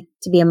unworthy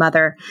to be a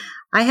mother.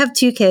 I have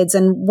 2 kids,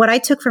 and what I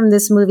took from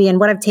this movie and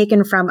what I've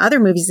taken from other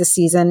movies this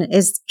season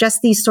is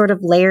just these sort of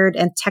layered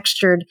and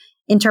textured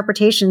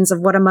interpretations of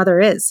what a mother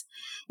is.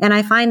 And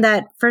I find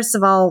that, first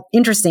of all,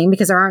 interesting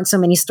because there aren't so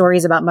many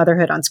stories about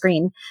motherhood on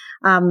screen.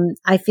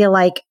 I feel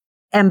like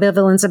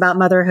ambivalence about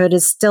motherhood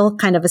is still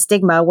kind of a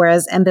stigma,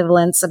 whereas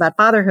ambivalence about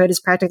fatherhood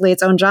is practically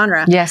its own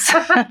genre. Yes,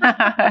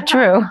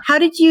 true. How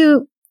did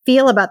you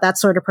feel about that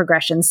sort of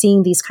progression,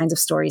 seeing these kinds of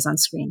stories on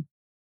screen?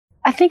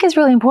 I think it's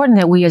really important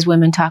that we as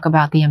women talk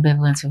about the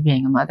ambivalence of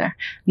being a mother.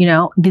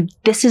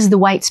 This is the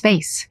white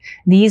space.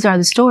 These are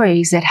the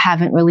stories that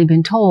haven't really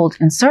been told,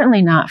 and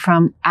certainly not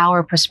from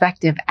our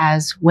perspective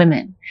as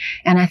women.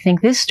 And I think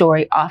this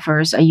story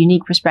offers a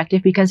unique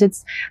perspective because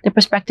it's the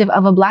perspective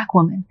of a Black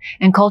woman.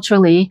 And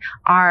culturally,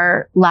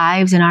 our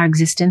lives and our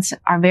existence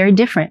are very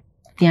different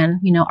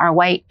than, our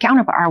white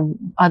counterpart, our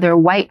other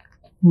white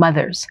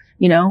mothers.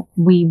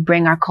 We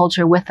bring our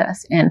culture with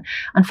us, and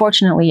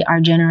unfortunately, our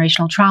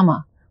generational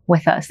trauma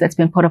with us that's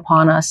been put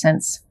upon us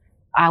since,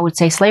 I would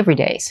say, slavery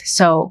days.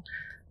 So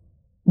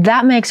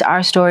that makes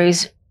our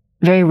stories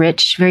very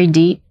rich, very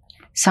deep,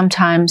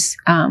 sometimes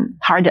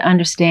hard to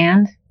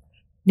understand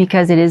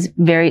because it is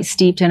very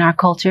steeped in our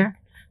culture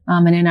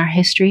and in our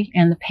history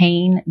and the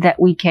pain that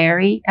we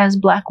carry as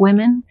Black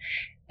women.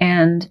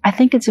 And I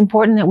think it's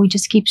important that we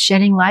just keep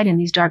shedding light in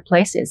these dark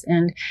places.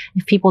 And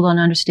if people don't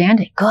understand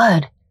it,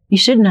 good. You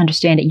shouldn't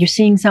understand it. You're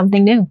seeing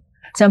something new.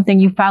 Something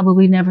you've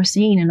probably never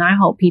seen. And I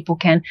hope people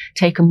can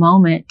take a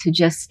moment to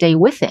just stay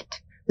with it,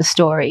 the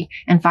story,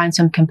 and find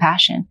some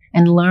compassion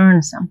and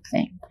learn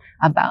something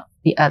about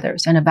the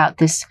others and about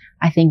this,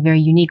 I think, very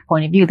unique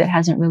point of view that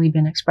hasn't really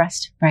been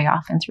expressed very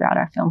often throughout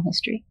our film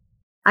history.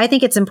 I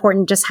think it's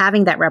important just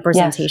having that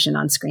representation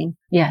on screen.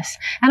 Yes.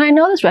 And I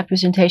know this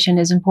representation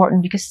is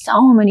important because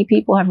so many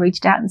people have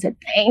reached out and said,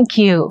 thank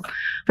you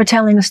for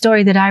telling a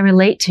story that I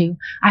relate to.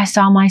 I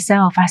saw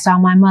myself. I saw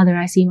my mother.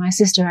 I see my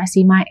sister. I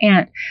see my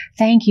aunt.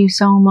 Thank you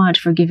so much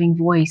for giving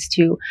voice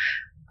to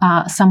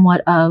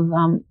somewhat of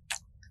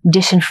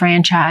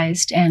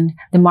disenfranchised and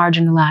the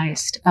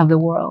marginalized of the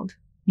world,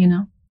 you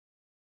know?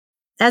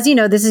 As you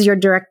know, this is your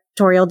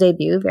directorial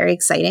debut. Very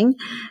exciting.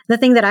 The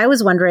thing that I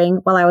was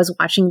wondering while I was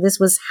watching this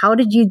was, how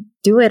did you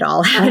do it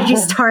all? How did you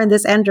star in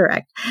this and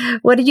direct?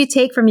 What did you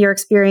take from your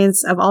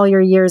experience of all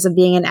your years of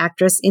being an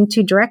actress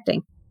into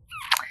directing?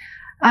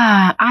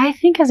 I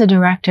think as a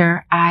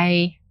director,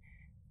 I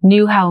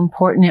knew how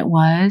important it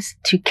was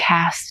to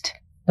cast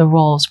the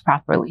roles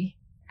properly.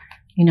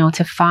 You know,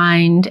 to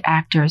find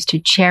actors, to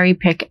cherry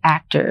pick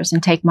actors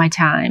and take my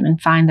time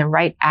and find the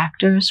right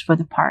actors for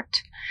the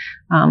part.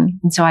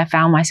 And so I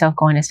found myself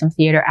going to some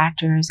theater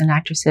actors and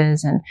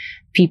actresses and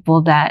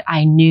people that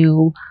I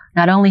knew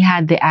not only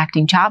had the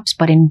acting chops,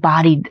 but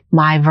embodied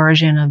my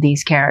version of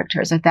these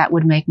characters. That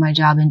would make my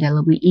job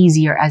indelibly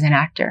easier as an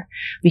actor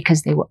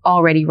because they were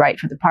already right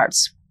for the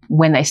parts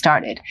when they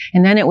started.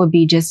 And then it would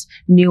be just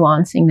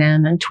nuancing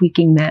them and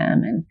tweaking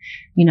them and,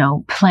 you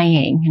know,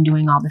 playing and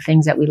doing all the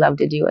things that we love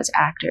to do as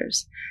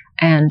actors.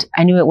 And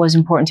I knew it was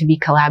important to be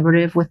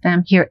collaborative with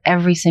them, hear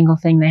every single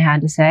thing they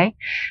had to say.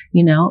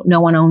 You know, no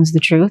one owns the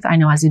truth. I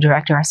know as a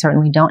director, I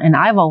certainly don't. And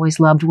I've always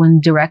loved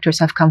when directors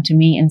have come to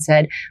me and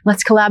said,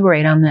 let's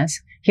collaborate on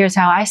this. Here's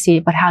how I see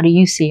it, but how do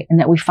you see it? And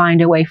that we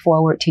find a way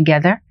forward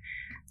together,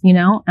 you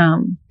know?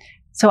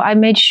 So I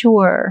made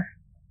sure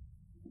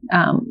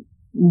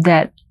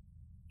that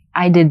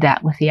I did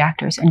that with the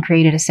actors and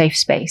created a safe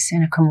space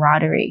and a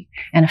camaraderie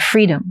and a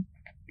freedom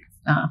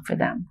for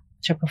them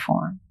to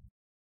perform.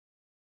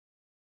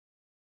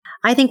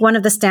 I think one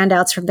of the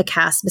standouts from the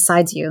cast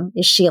besides you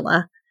is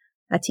Sheila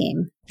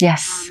Atim.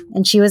 Yes.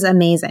 And she was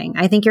amazing.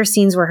 I think your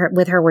scenes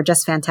with her were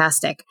just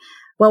fantastic.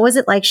 What was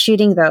it like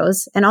shooting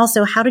those? And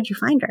also, how did you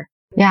find her?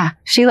 Yeah,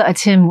 Sheila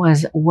Atim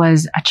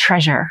was a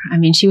treasure. I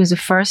mean, she was the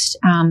first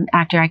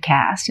actor I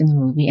cast in the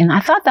movie. And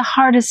I thought the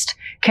hardest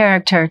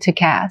character to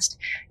cast,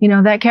 you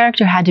know, that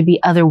character had to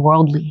be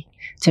otherworldly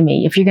to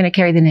me. If you're going to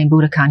carry the name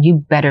Budokan, you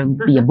better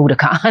be a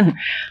Budokan,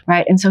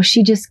 right? And so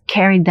she just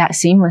carried that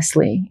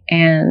seamlessly.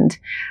 And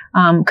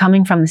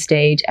coming from the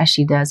stage, as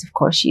she does, of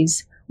course,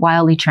 she's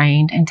wildly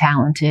trained and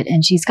talented.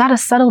 And she's got a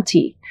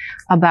subtlety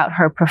about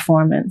her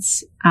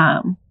performance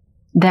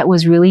that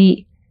was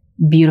really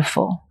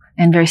beautiful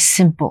and very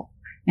simple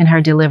in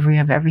her delivery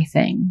of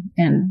everything.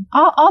 And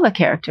all the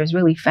characters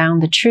really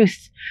found the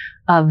truth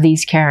of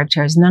these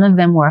characters. None of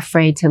them were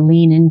afraid to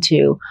lean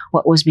into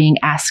what was being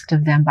asked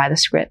of them by the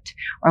script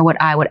or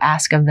what I would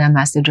ask of them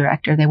as the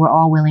director. They were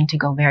all willing to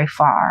go very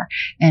far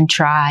and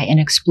try and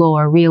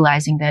explore,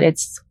 realizing that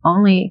it's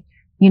only,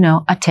 you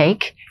know, a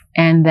take,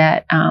 and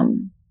that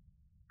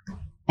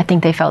I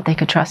think they felt they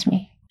could trust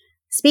me.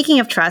 Speaking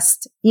of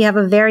trust, you have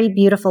a very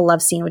beautiful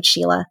love scene with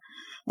Sheila.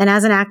 And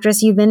as an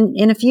actress, you've been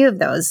in a few of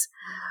those.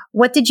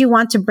 What did you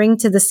want to bring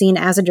to the scene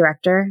as a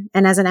director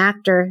and as an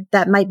actor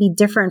that might be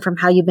different from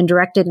how you've been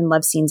directed in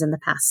love scenes in the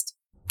past?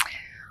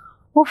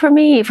 Well, for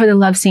me, for the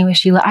love scene with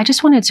Sheila, I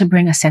just wanted to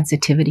bring a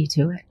sensitivity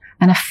to it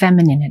and a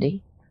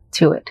femininity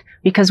to it.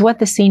 Because what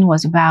the scene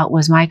was about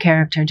was my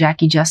character,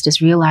 Jackie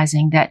Justice,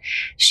 realizing that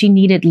she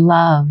needed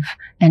love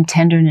and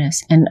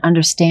tenderness and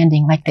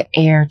understanding like the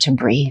air to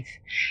breathe.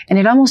 And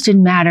it almost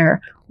didn't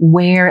matter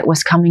where it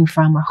was coming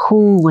from or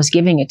who was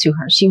giving it to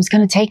her. She was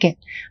going to take it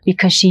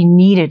because she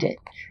needed it,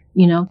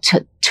 you know,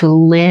 to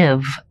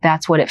live.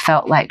 That's what it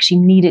felt like. She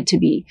needed to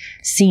be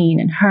seen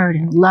and heard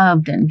and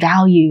loved and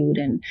valued.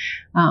 And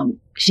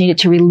she needed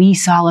to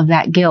release all of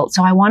that guilt.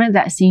 So I wanted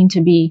that scene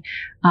to be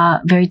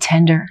very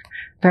tender,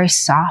 very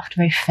soft,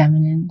 very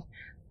feminine.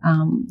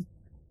 And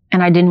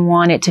I didn't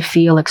want it to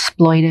feel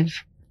exploitive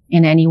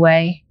in any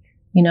way,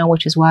 you know,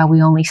 which is why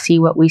we only see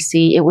what we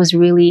see. It was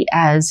really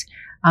as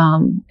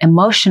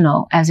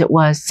emotional as it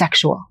was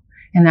sexual.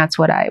 And that's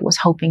what I was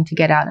hoping to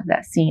get out of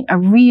that scene. A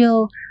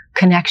real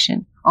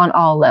connection on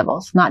all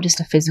levels, not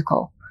just a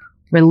physical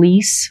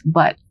release,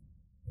 but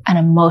an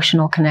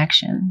emotional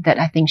connection that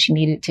I think she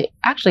needed to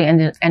actually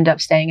end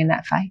up staying in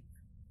that fight.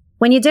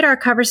 When you did our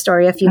cover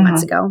story a few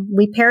months ago,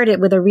 we paired it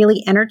with a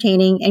really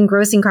entertaining,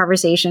 engrossing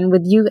conversation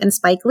with you and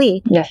Spike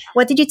Lee. Yes.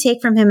 What did you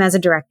take from him as a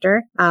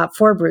director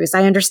for Bruce?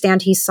 I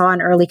understand he saw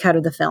an early cut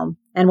of the film.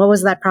 And what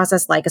was that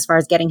process like as far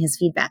as getting his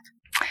feedback?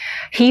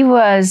 He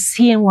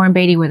and Warren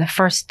Beatty were the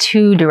first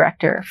two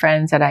director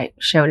friends that I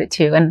showed it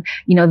to. And,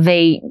 you know,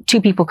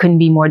 two people couldn't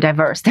be more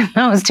diverse than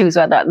those two.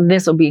 So I thought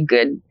this will be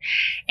good.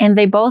 And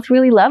they both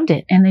really loved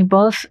it. And they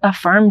both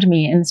affirmed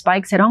me. And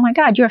Spike said, "Oh my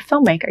God, you're a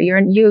filmmaker. You're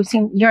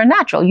a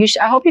natural.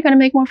 I hope you're going to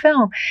make more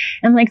film."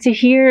 And like to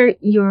hear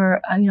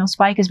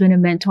Spike has been a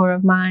mentor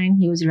of mine.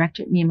 He was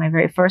directed me in my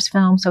very first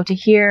film. So to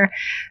hear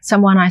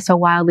someone I so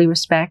wildly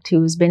respect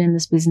who has been in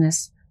this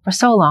business for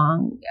so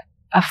long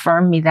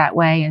affirm me that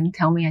way and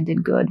tell me I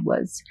did good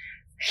was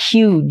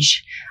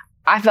huge.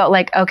 I felt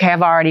like, okay,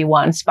 I've already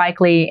won.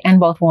 Spike Lee and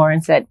both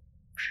Warren said,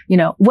 you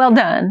know, well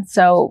done.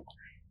 So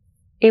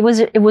it was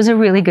a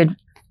really good,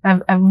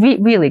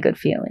 really good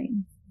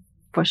feeling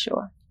for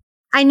sure.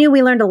 I knew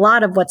we learned a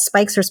lot of what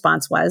Spike's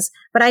response was,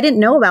 but I didn't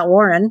know about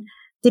Warren.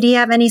 Did he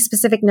have any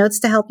specific notes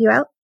to help you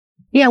out?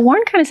 Yeah,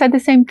 Warren kind of said the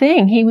same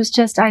thing. He was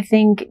just, I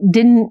think,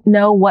 didn't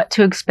know what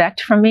to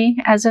expect from me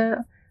as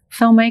a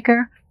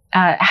filmmaker.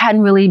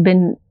 Hadn't really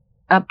been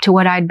up to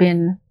what I'd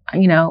been,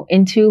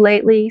 into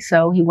lately.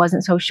 So he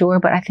wasn't so sure,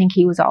 but I think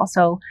he was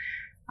also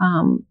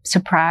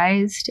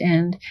surprised.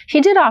 And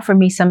he did offer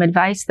me some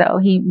advice, though.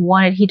 He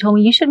told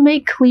me, you should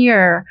make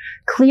clearer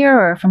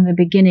from the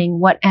beginning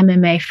what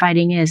MMA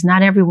fighting is.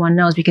 Not everyone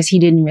knows, because he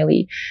didn't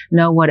really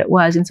know what it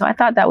was. And so I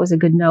thought that was a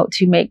good note,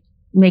 to make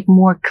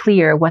more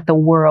clear what the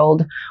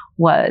world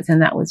was.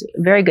 And that was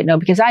a very good note,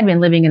 because I'd been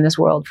living in this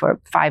world for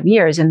 5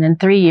 years and then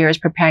 3 years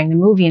preparing the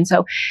movie. And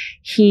so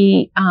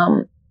he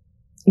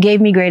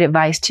gave me great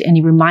advice, and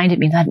he reminded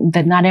me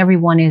that not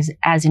everyone is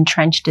as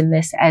entrenched in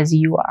this as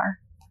you are.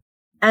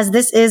 As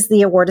this is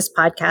the Awardist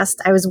podcast,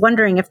 I was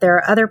wondering if there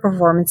are other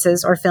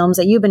performances or films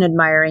that you've been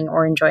admiring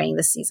or enjoying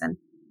this season.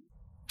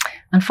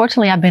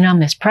 Unfortunately, I've been on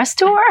this press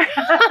tour.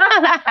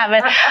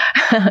 I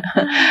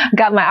haven't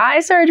got my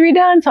eye surgery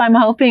done, so I'm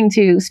hoping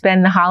to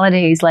spend the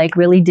holidays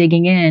really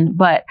digging in.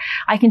 But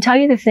I can tell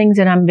you the things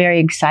that I'm very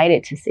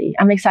excited to see.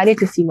 I'm excited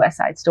to see West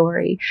Side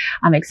Story.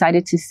 I'm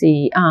excited to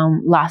see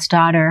Lost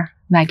Daughter.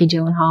 Maggie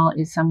Gyllenhaal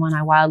is someone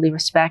I wildly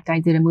respect. I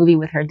did a movie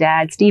with her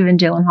dad, Stephen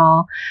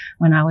Gyllenhaal,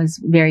 when I was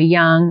very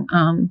young.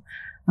 I'm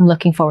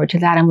looking forward to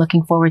that. I'm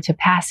looking forward to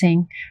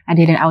Passing.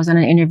 I was on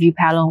an interview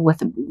panel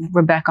with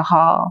Rebecca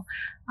Hall.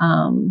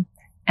 And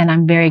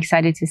I'm very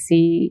excited to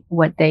see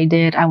what they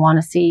did. I want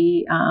to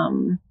see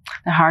The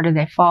Harder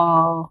They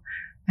Fall.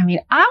 I mean,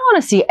 I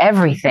want to see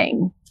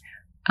everything.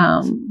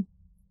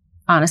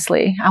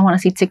 Honestly, I want to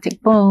see Tick,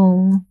 Tick,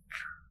 Boom.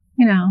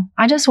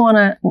 I just want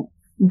to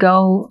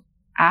go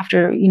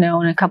after, in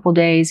a couple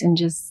days and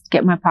just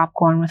get my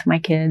popcorn with my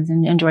kids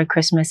and enjoy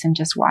Christmas and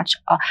just watch.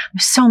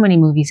 There's so many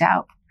movies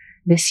out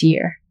this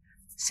year.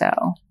 So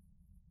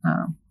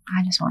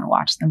I just want to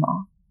watch them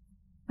all.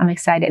 I'm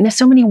excited. And there's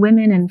so many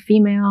women and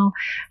female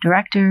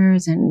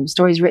directors and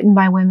stories written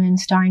by women,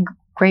 starring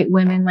great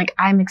women.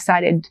 I'm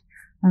excited.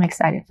 I'm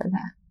excited for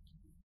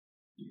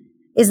that.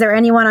 Is there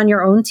anyone on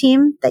your own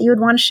team that you would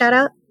want to shout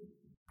out?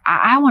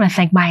 I want to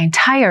thank my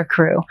entire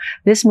crew.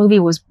 This movie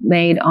was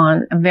made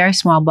on a very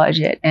small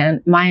budget,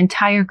 and my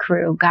entire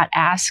crew got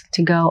asked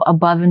to go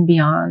above and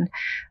beyond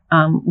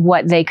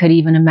what they could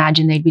even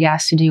imagine they'd be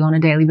asked to do on a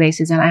daily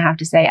basis. And I have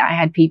to say, I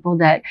had people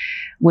that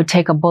would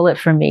take a bullet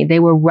for me. They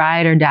were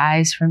ride or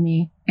dies for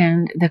me.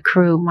 And the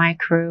crew, my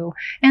crew,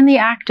 and the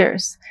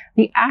actors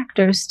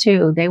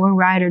too, they were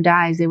ride or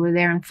dies. They were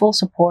there in full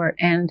support,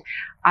 and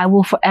I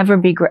will forever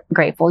be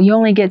grateful. You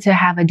only get to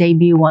have a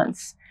debut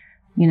once,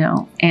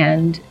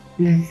 and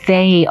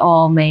they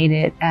all made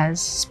it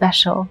as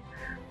special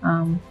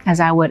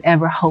as I would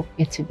ever hope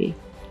it to be.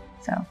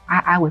 So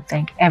I would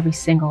thank every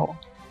single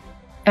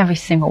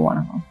one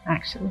of them,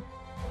 actually.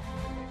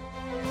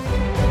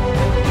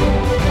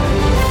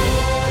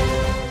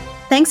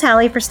 Thanks,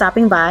 Halle, for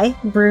stopping by.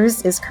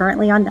 Bruised is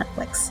currently on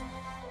Netflix.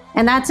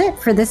 And that's it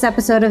for this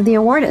episode of The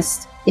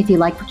Awardist. If you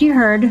liked what you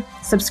heard,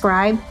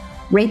 subscribe,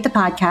 rate the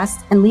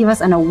podcast, and leave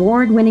us an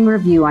award-winning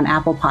review on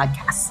Apple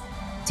Podcasts.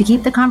 To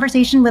keep the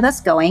conversation with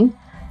us going,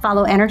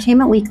 follow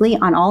Entertainment Weekly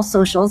on all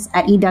socials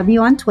at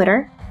EW on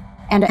Twitter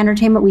and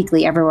Entertainment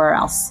Weekly everywhere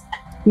else.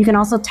 You can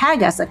also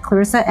tag us at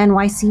Clarissa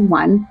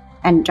NYC1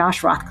 and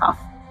Josh Rothkopf.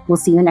 We'll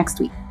see you next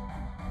week.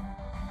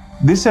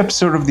 This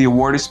episode of the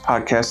Awardist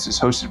podcast is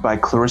hosted by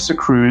Clarissa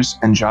Cruz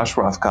and Josh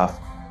Rothkopf,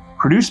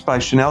 produced by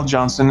Chanel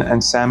Johnson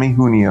and Sammy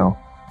Junio,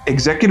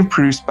 executive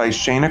produced by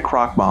Shayna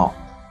Krochmal,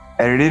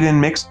 edited and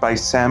mixed by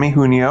Sammy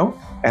Junio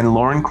and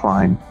Lauren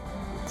Klein.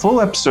 Full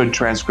episode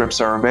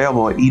transcripts are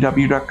available at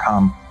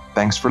EW.com.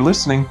 Thanks for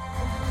listening.